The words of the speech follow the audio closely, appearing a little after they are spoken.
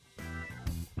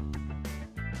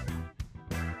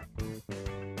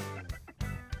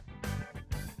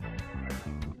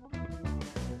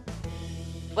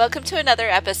Welcome to another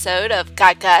episode of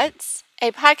Got Guts,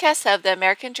 a podcast of the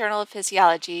American Journal of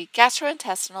Physiology,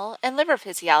 Gastrointestinal, and Liver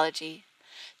Physiology.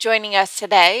 Joining us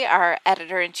today are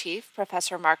Editor-in-Chief,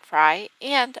 Professor Mark Fry,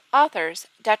 and authors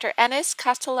Dr. Enis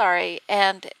Castellari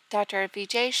and Dr.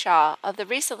 Vijay Shah of the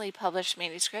recently published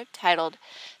manuscript titled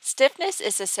Stiffness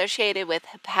is Associated with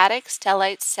Hepatic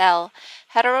Stellate Cell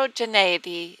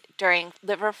Heterogeneity During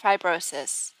Liver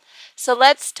Fibrosis. So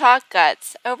let's talk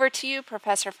guts. Over to you,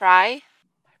 Professor Fry.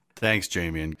 Thanks,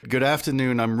 Jamie, and good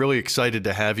afternoon. I'm really excited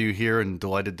to have you here and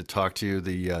delighted to talk to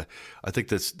you. I think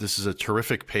this is a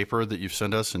terrific paper that you've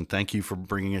sent us, and thank you for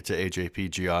bringing it to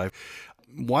AJPGI.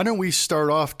 Why don't we start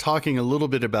off talking a little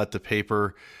bit about the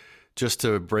paper just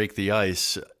to break the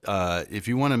ice? If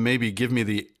you want to maybe give me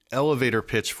the elevator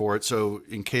pitch for it, so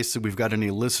in case we've got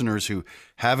any listeners who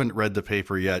haven't read the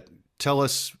paper yet, tell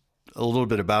us a little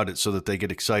bit about it so that they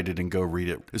get excited and go read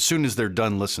it as soon as they're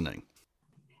done listening.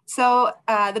 So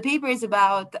the paper is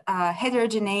about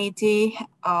heterogeneity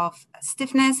of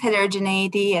stiffness,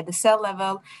 heterogeneity at the cell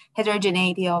level,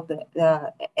 heterogeneity of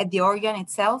at the organ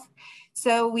itself.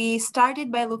 So we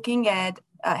started by looking at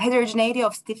heterogeneity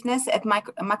of stiffness at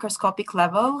macroscopic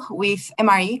level with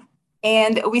MRE.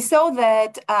 And we saw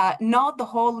that not the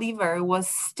whole liver was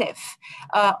stiff,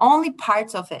 only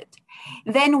parts of it.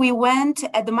 Then we went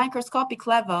at the microscopic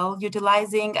level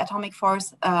utilizing atomic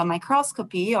force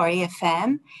microscopy or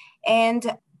AFM,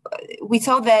 and we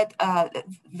saw that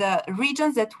the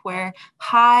regions that were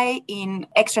high in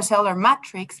extracellular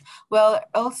matrix were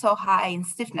also high in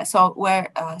stiffness, so were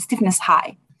stiffness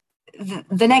high.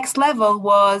 The next level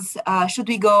was, should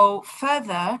we go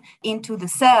further into the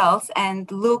cells and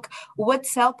look what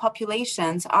cell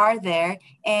populations are there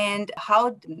and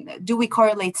how do we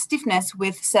correlate stiffness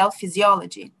with cell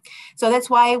physiology? So that's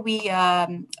why we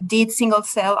did single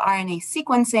cell RNA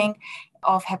sequencing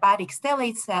of hepatic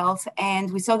stellate cells,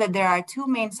 and we saw that there are two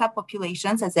main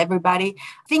subpopulations, as everybody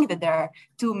think that there are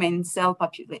two main cell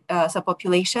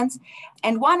subpopulations,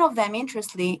 and one of them,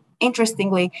 interestingly,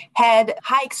 had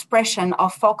high expression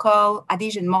of focal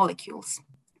adhesion molecules.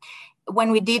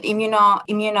 When we did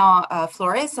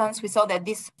immunofluorescence, we saw that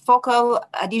these focal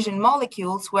adhesion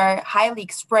molecules were highly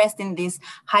expressed in these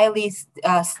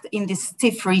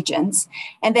stiff regions.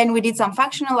 And then we did some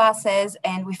functional assays,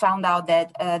 and we found out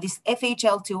that this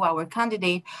FHL2, our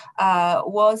candidate,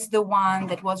 was the one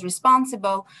that was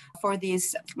responsible for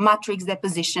this matrix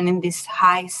deposition in these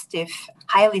highly stiff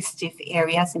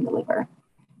areas in the liver.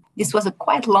 This was a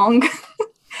quite long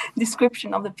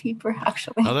description of the paper,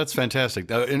 actually. Oh, that's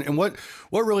fantastic. And what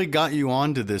really got you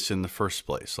onto this in the first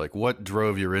place? Like, what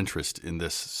drove your interest in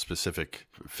this specific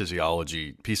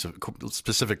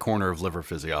specific corner of liver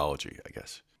physiology, I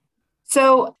guess?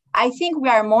 So I think we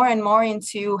are more and more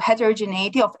into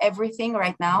heterogeneity of everything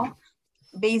right now,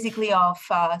 basically of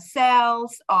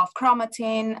cells, of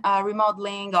chromatin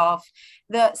remodeling, of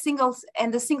the single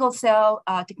cell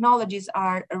technologies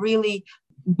are really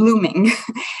blooming.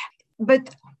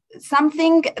 But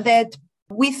something that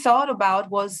we thought about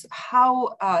was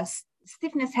how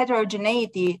stiffness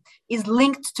heterogeneity is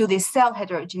linked to this cell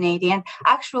heterogeneity. And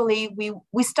actually,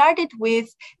 we started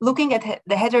with looking at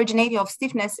the heterogeneity of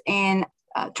stiffness in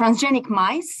transgenic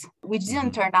mice, which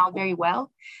didn't turn out very well.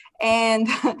 And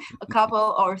a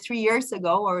couple or 3 years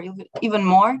ago, or even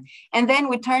more. And then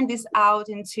we turned this out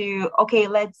into, okay,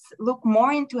 let's look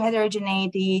more into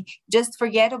heterogeneity, just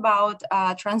forget about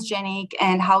transgenic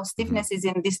and how stiffness is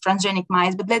in these transgenic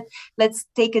mice, but let's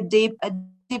take a deep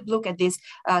look at this,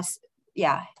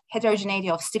 heterogeneity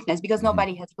of stiffness, because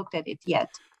nobody has looked at it yet.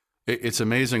 It's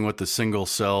amazing what the single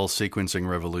cell sequencing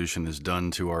revolution has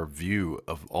done to our view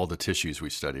of all the tissues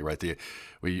we study, right?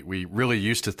 We really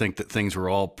used to think that things were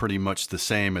all pretty much the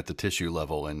same at the tissue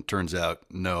level, and turns out,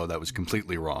 no, that was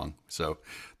completely wrong. So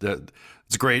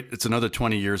it's great. It's another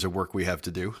 20 years of work we have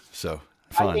to do. So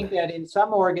fun. I think that in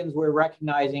some organs, we're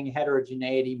recognizing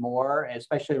heterogeneity more,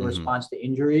 especially in response to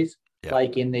injuries. Yeah.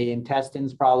 Like in the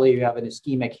intestines, probably you have an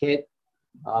ischemic hit,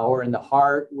 or in the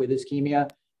heart with ischemia.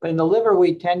 But in the liver,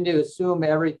 we tend to assume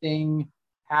everything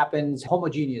happens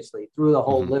homogeneously through the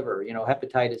whole liver,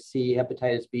 hepatitis C,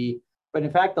 hepatitis B. But in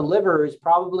fact, the liver is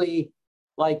probably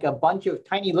like a bunch of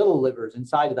tiny little livers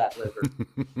inside of that liver.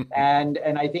 and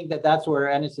I think that's where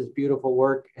Enis's beautiful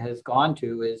work has gone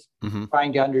to, is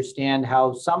trying to understand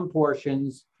how some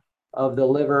portions of the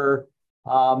liver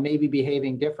may be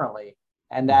behaving differently.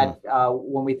 And that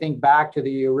when we think back to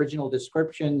the original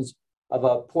descriptions of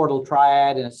a portal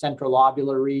triad and a central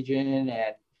lobular region.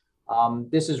 And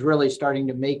this is really starting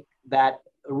to make that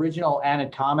original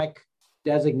anatomic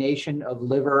designation of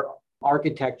liver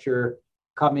architecture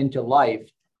come into life,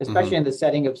 especially in the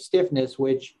setting of stiffness,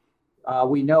 which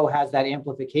we know has that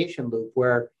amplification loop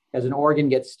where as an organ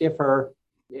gets stiffer,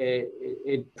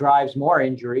 it drives more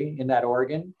injury in that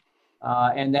organ.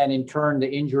 And then in turn, the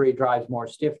injury drives more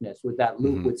stiffness with that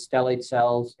loop with stellate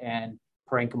cells and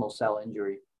parenchymal cell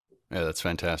injury. Yeah, that's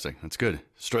fantastic. That's good.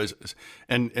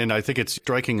 And I think it's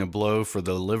striking a blow for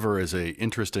the liver as a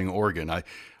interesting organ. I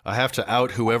have to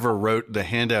out whoever wrote the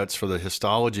handouts for the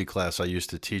histology class I used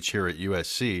to teach here at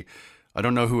USC. I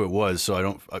don't know who it was,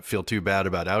 so I feel too bad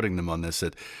about outing them on this.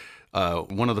 That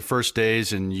one of the first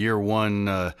days in year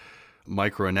one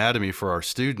microanatomy for our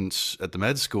students at the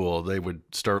med school, they would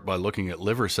start by looking at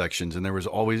liver sections, and there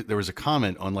was a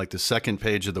comment on like the second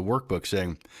page of the workbook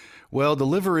saying, well, the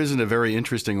liver isn't a very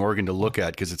interesting organ to look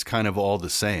at because it's kind of all the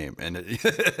same. And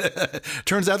it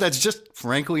turns out that's just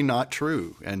frankly not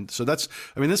true. And so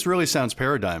this really sounds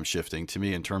paradigm shifting to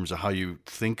me in terms of how you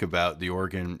think about the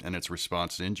organ and its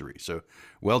response to injury. So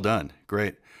well done.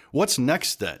 Great. What's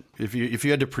next then? If you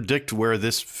had to predict where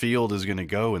this field is going to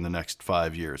go in the next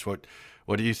 5 years, what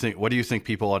do you think? What do you think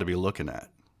people ought to be looking at?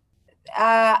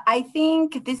 I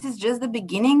think this is just the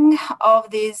beginning of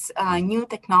these new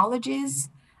technologies.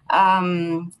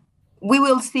 We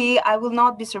will see. I will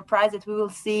not be surprised that we will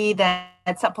see that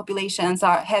subpopulations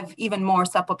have even more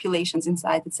subpopulations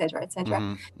inside, et cetera, et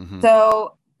cetera.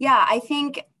 So yeah, I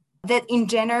think that in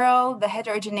general, the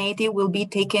heterogeneity will be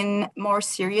taken more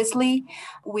seriously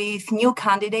with new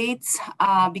candidates,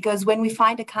 because when we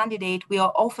find a candidate, we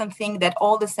often think that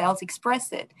all the cells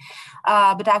express it,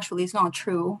 but actually it's not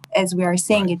true, as we are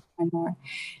seeing it more and more.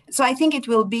 So I think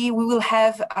we will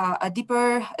have a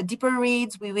deeper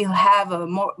reads, we will have a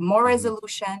more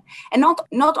resolution, and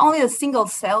not only the single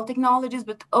cell technologies,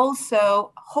 but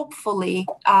also hopefully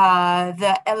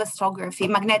the elastography,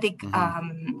 magnetic,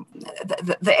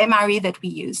 the MRE that we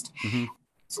used.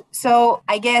 So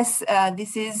I guess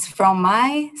this is from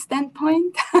my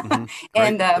standpoint,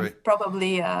 and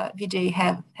probably Vijay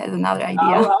has another idea.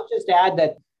 I'll just add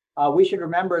that we should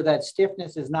remember that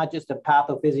stiffness is not just a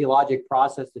pathophysiologic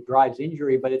process that drives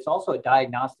injury, but it's also a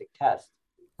diagnostic test.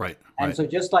 Right. And so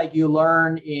just like you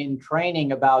learn in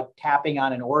training about tapping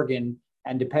on an organ,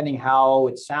 and depending how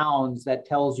it sounds, that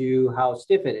tells you how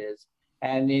stiff it is.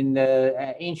 And in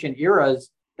the ancient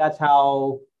eras, that's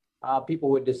how people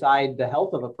would decide the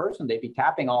health of a person. They'd be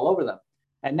tapping all over them.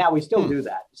 And now we still do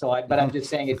that. But I'm just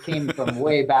saying it came from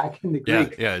way back in the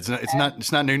Greek. Yeah,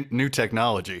 it's not new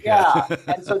technology. Yeah.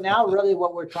 And so now really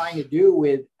what we're trying to do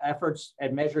with efforts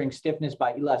at measuring stiffness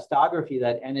by elastography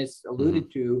that Ennis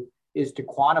alluded to is to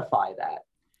quantify that.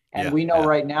 And we know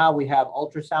right now we have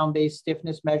ultrasound-based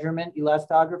stiffness measurement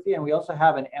elastography, and we also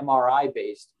have an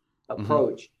MRI-based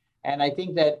approach. And I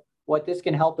think that what this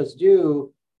can help us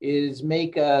do is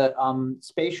make a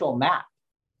spatial map.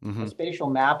 A spatial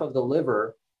map of the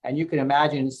liver. And you can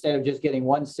imagine, instead of just getting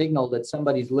one signal that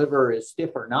somebody's liver is stiff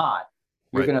or not,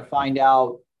 you're going to find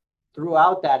out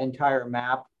throughout that entire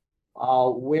map,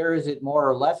 where is it more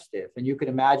or less stiff? And you can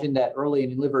imagine that early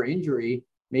in liver injury,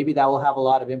 maybe that will have a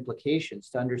lot of implications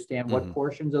to understand what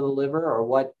portions of the liver or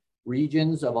what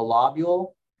regions of a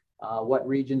lobule, what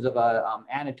regions of a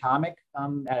anatomic, at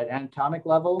an anatomic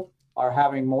level are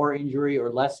having more injury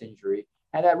or less injury.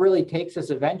 And that really takes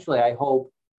us eventually, I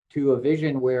hope, to a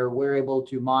vision where we're able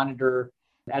to monitor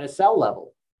at a cell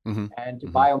level and to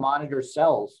biomonitor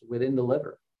cells within the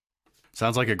liver.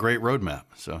 Sounds like a great roadmap.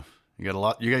 So you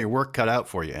got your work cut out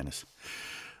for you, Ennis.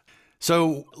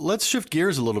 So let's shift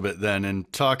gears a little bit then and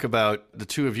talk about the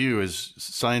two of you as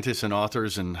scientists and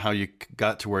authors and how you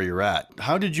got to where you're at.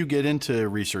 How did you get into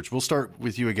research? We'll start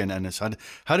with you again, Ennis.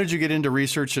 How did you get into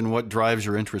research, and what drives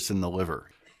your interest in the liver?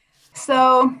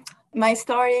 So my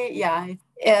story,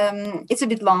 it's a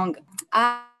bit long.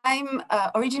 I'm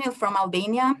originally from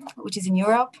Albania, which is in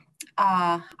Europe.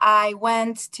 I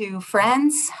went to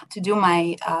France to do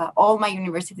all my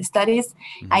university studies.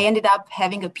 I ended up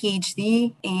having a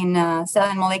PhD in cell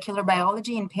and molecular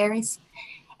biology in Paris.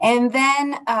 And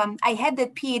then I had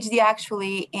that PhD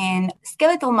actually in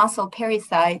skeletal muscle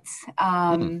parasites.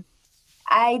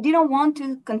 I didn't want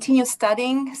to continue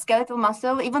studying skeletal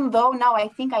muscle, even though now I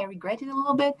think I regret it a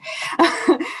little bit,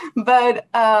 but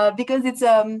because it's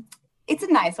a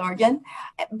nice organ,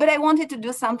 but I wanted to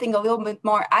do something a little bit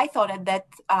more. I thought at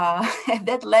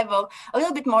that level, a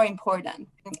little bit more important.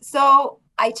 So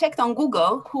I checked on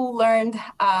Google who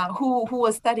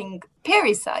was studying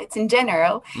parasites in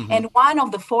general, and one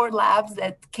of the 4 labs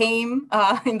that came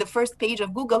in the first page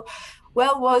of Google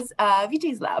was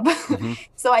Vijay's lab.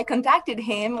 So I contacted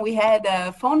him. We had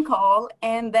a phone call,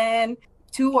 and then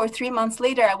 2 or 3 months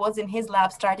later, I was in his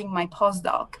lab starting my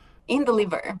postdoc in the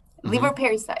liver. liver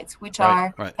pericytes, which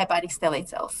are right. hepatic stellate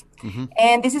cells.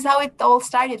 And this is how it all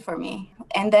started for me.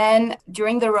 And then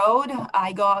during the road,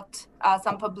 I got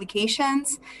some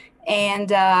publications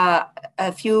and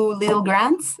a few little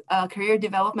grants, a career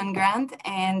development grant.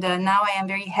 And now I am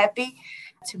very happy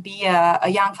to be a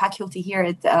young faculty here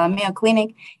at Mayo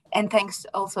Clinic. And thanks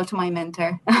also to my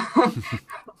mentor,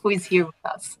 who is here with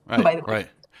us, by the way. Right.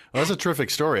 Well, that's a terrific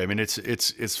story. I mean,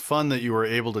 it's fun that you were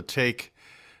able to take,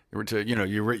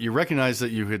 you recognize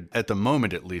that you had, at the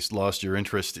moment at least, lost your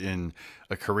interest in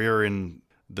a career in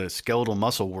the skeletal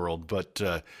muscle world, but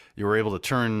you were able to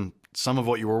turn some of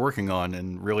what you were working on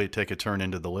and really take a turn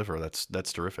into the liver.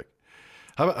 That's terrific.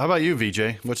 How about you,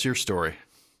 VJ? What's your story?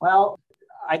 Well,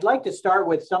 I'd like to start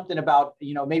with something about,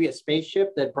 maybe a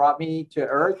spaceship that brought me to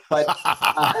Earth, but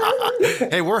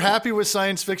hey, we're happy with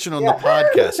science fiction on the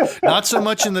podcast. Not so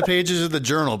much in the pages of the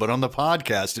journal, but on the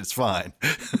podcast, it's fine.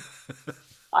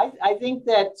 I think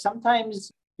that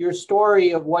sometimes your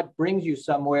story of what brings you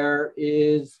somewhere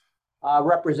is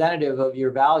representative of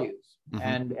your values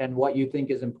and what you think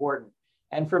is important.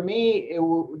 And for me,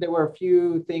 there were a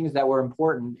few things that were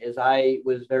important as I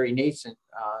was very nascent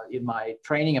in my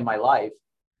training in my life.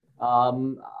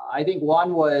 I think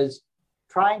one was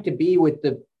trying to be with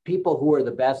the people who are the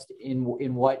best in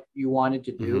what you wanted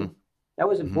to do. That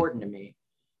was important to me.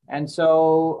 And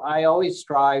so I always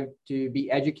strive to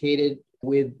be educated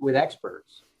with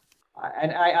experts.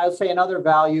 And I'll say another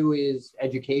value is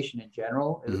education in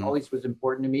general. It always was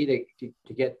important to me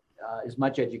to get as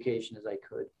much education as I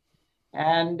could.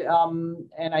 And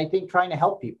I think trying to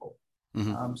help people.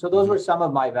 So those were some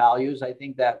of my values. I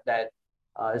think that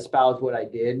espoused what I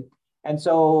did. And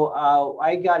so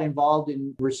I got involved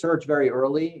in research very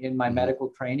early in my medical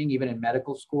training, even in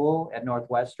medical school at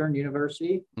Northwestern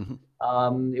University.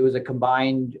 It was a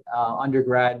combined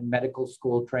undergrad medical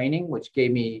school training, which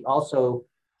gave me also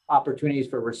opportunities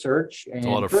for research. And a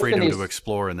lot of freedom to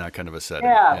explore in that kind of a setting.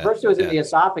 First it was in the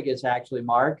esophagus, actually,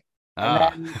 Mark.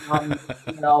 And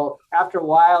then, after a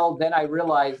while, then I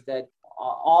realized that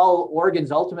all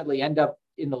organs ultimately end up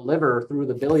in the liver through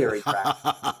the biliary tract.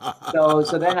 So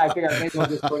then I figured maybe we'll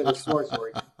just go to the source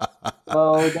organ.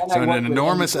 So then in an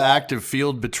enormous act of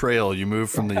field betrayal, you move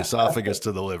from the esophagus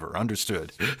to the liver.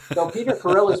 Understood. So Peter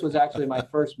Karillis was actually my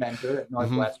first mentor at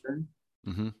Northwestern,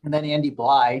 and then Andy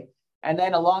Bly. And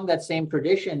then along that same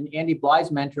tradition, Andy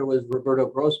Bly's mentor was Roberto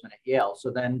Grossman at Yale. So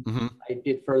then I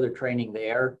did further training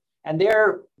there. And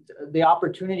there, the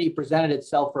opportunity presented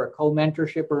itself for a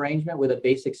co-mentorship arrangement with a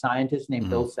basic scientist named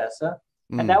Bill Sessa.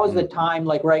 And that was the time,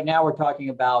 like right now, we're talking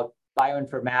about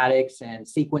bioinformatics and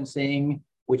sequencing,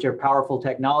 which are powerful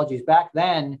technologies. Back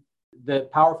then, the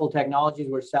powerful technologies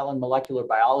were cell and molecular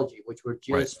biology, which were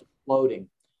just exploding.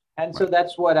 And so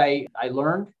that's what I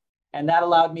learned. And that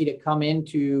allowed me to come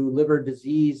into liver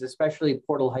disease, especially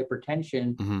portal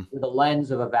hypertension, with a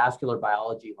lens of a vascular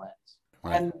biology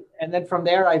lens. And then from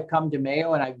there, I've come to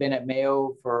Mayo, and I've been at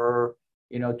Mayo for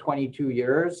 22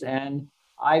 years. And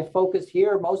I focus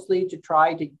here mostly to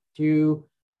try to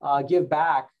give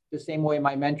back the same way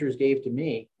my mentors gave to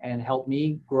me and help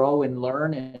me grow and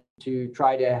learn, and to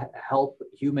try to help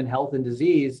human health and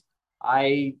disease.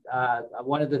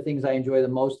 One of the things I enjoy the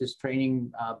most is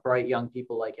training bright young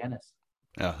people like Ennis.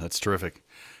 Yeah, that's terrific.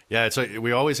 Yeah, it's like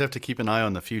we always have to keep an eye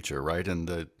on the future, right? And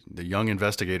the young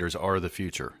investigators are the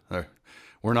future.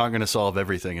 We're not going to solve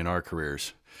everything in our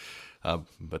careers,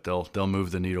 but they'll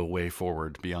move the needle way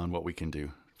forward beyond what we can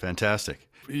do. Fantastic.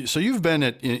 So you've been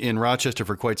in Rochester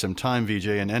for quite some time, VJ,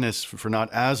 and Ennis for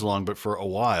not as long, but for a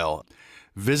while.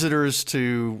 Visitors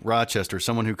to Rochester,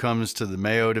 someone who comes to the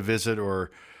Mayo to visit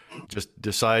or just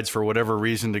decides for whatever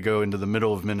reason to go into the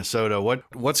middle of Minnesota,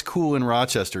 what's cool in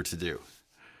Rochester to do?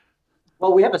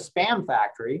 Well, we have a Spam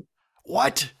factory.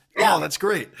 What? Yeah. Oh, that's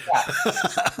great. Yeah.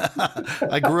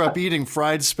 I grew up eating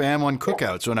fried Spam on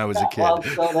cookouts when I was a kid. Well,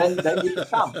 so then you should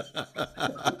come.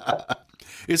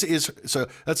 So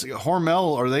that's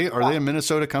Hormel. Are they a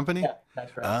Minnesota company? Yeah,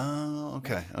 that's right. Oh,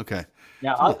 okay.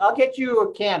 Yeah, I'll get you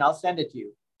a can. I'll send it to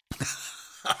you.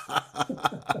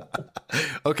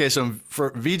 Okay, so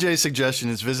for VJ's suggestion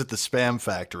is visit the Spam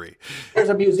factory. There's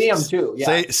a museum too.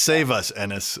 Yeah. Save us,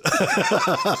 Ennis.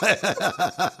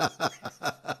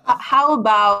 How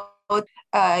about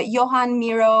Johann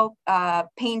Miro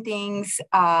paintings,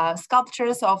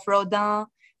 sculptures of Rodin,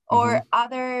 or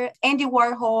other Andy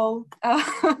Warhol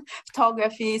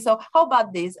photography? So how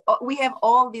about this? We have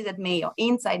all these at Mayo,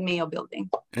 inside Mayo building.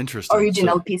 Interesting.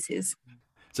 Original pieces.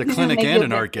 It's a clinic and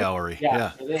an art gallery.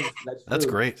 Yeah. It is. That's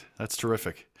great. That's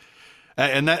terrific.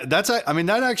 And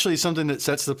that actually is something that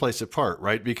sets the place apart,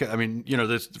 right? Because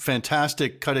there's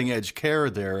fantastic cutting edge care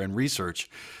there and research,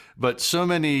 but so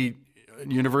many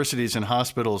universities and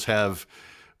hospitals have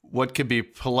what could be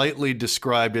politely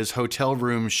described as hotel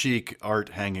room chic art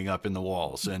hanging up in the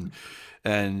walls.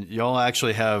 And y'all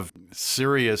actually have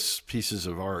serious pieces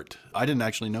of art. I didn't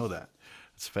actually know that.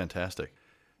 It's fantastic.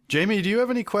 Jamie, do you have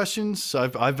any questions?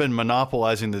 I've been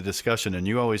monopolizing the discussion, and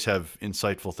you always have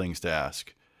insightful things to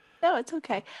ask. No, it's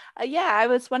okay. Yeah, I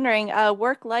was wondering,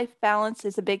 work-life balance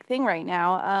is a big thing right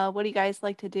now. What do you guys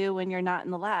like to do when you're not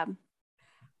in the lab?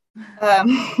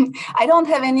 I don't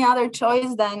have any other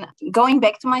choice than going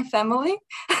back to my family.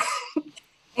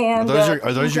 And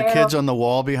are those your kids on the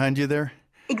wall behind you there?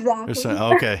 Exactly.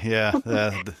 Okay, yeah.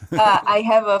 I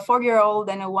have a 4-year-old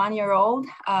and a 1-year-old,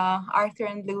 Arthur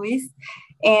and Louis,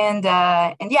 and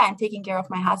yeah, I'm taking care of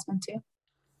my husband too.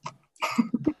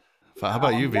 How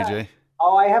about you, VJ?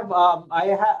 Oh, I have.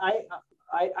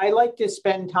 I like to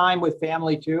spend time with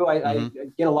family too. I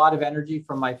get a lot of energy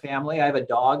from my family. I have a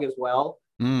dog as well.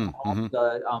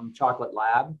 The Chocolate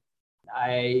Lab.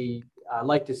 I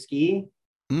like to ski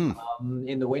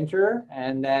in the winter,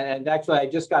 and actually I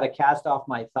just got a cast off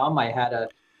my thumb. I had a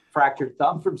fractured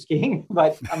thumb from skiing,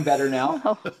 but I'm better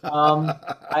now.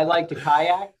 I like to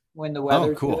kayak when the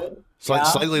weather's good.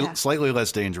 Slightly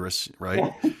less dangerous,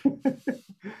 right?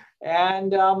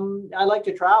 And I like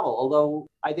to travel, although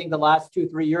I think the last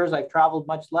 2-3 years I've traveled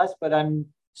much less, but I'm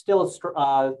still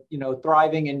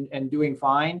thriving and doing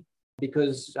fine.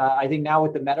 Because I think now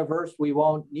with the metaverse, we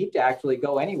won't need to actually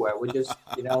go anywhere. We just,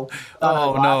 no,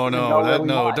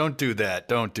 don't do that.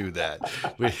 Don't do that.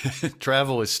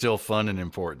 Travel is still fun and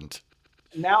important.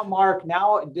 Now, Mark,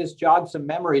 just jog some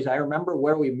memories. I remember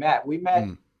where we met. We met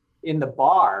in the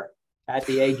bar at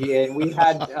the AGA, and we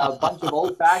had a bunch of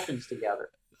old fashions together.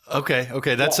 Okay.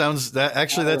 That sounds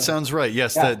right.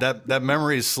 Yes, that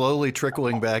memory is slowly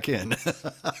trickling back in.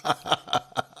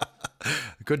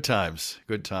 Good times.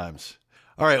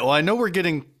 All right. Well, I know we're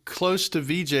getting close to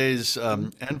VJ's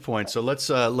endpoint, so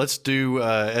let's do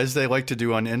as they like to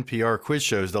do on NPR quiz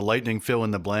shows, the lightning fill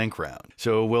in the blank round.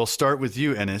 So we'll start with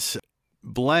you, Enes.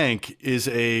 Blank is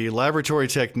a laboratory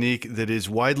technique that is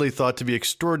widely thought to be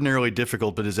extraordinarily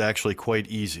difficult, but is actually quite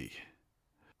easy.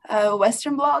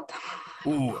 Western blot.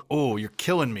 Ooh, you're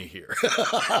killing me here.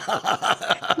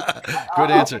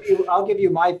 Good answer. I'll give you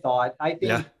my thought. I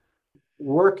think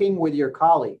working with your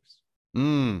colleagues.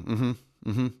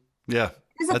 Yeah,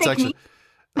 that's actually.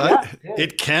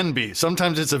 It can be.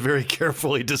 Sometimes it's a very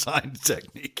carefully designed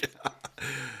technique.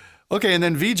 Okay, and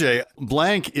then VJ,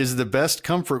 blank is the best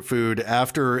comfort food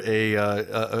after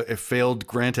a failed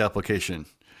grant application.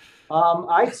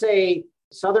 I'd say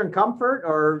Southern Comfort,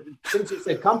 or since you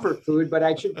said comfort food, but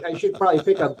I should probably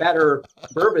pick a better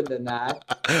bourbon than that.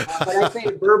 But I'd say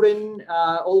bourbon,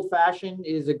 old fashioned,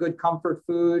 is a good comfort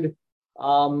food.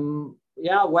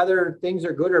 Whether things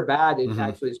are good or bad, it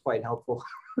actually is quite helpful.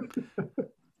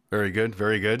 Very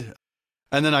good.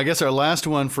 And then I guess our last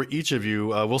one for each of you,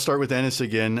 we'll start with Enes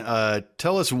again.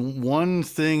 Tell us one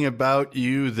thing about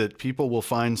you that people will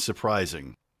find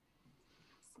surprising.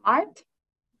 Smart.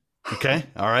 Okay.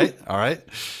 All right.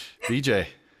 VJ.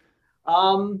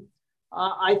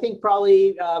 I think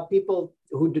probably people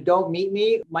who don't meet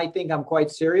me might think I'm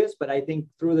quite serious, but I think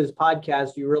through this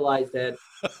podcast, you realize that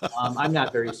I'm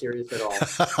not very serious at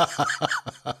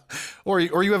all. Or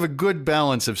you have a good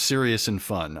balance of serious and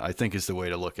fun, I think is the way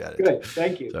to look at it. Good.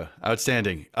 Thank you. So,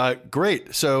 outstanding.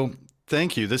 Great. So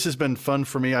thank you. This has been fun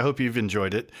for me. I hope you've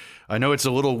enjoyed it. I know it's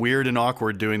a little weird and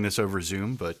awkward doing this over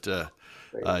Zoom, but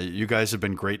you guys have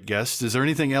been great guests. Is there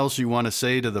anything else you want to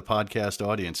say to the podcast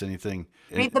audience? Anything?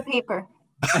 Read the paper.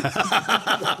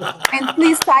 And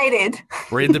please cite it.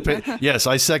 Read the paper. Yes,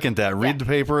 I second that. Read the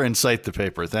paper and cite the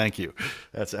paper. Thank you.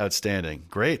 That's outstanding.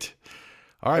 Great.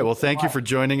 All right. Well, thank you for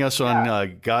joining us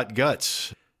on Got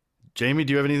Guts. Jamie,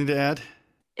 do you have anything to add?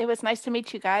 It was nice to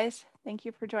meet you guys. Thank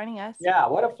you for joining us. Yeah,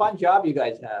 what a fun job you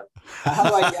guys have. How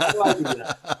do I do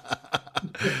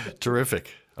that?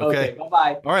 Terrific. Okay.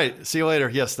 Bye-bye. All right. See you later.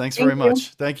 Yes, thanks very much.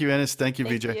 Thank you, Enes. Thank you,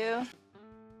 VJ.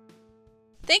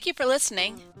 Thank you for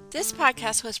listening. This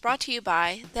podcast was brought to you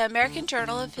by the American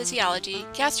Journal of Physiology,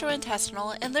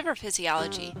 Gastrointestinal and Liver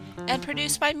Physiology, and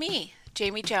produced by me,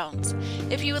 Jamie Jones.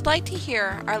 If you would like to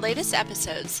hear our latest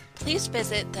episodes, please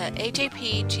visit the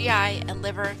AJP GI and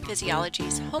Liver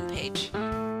Physiology's homepage.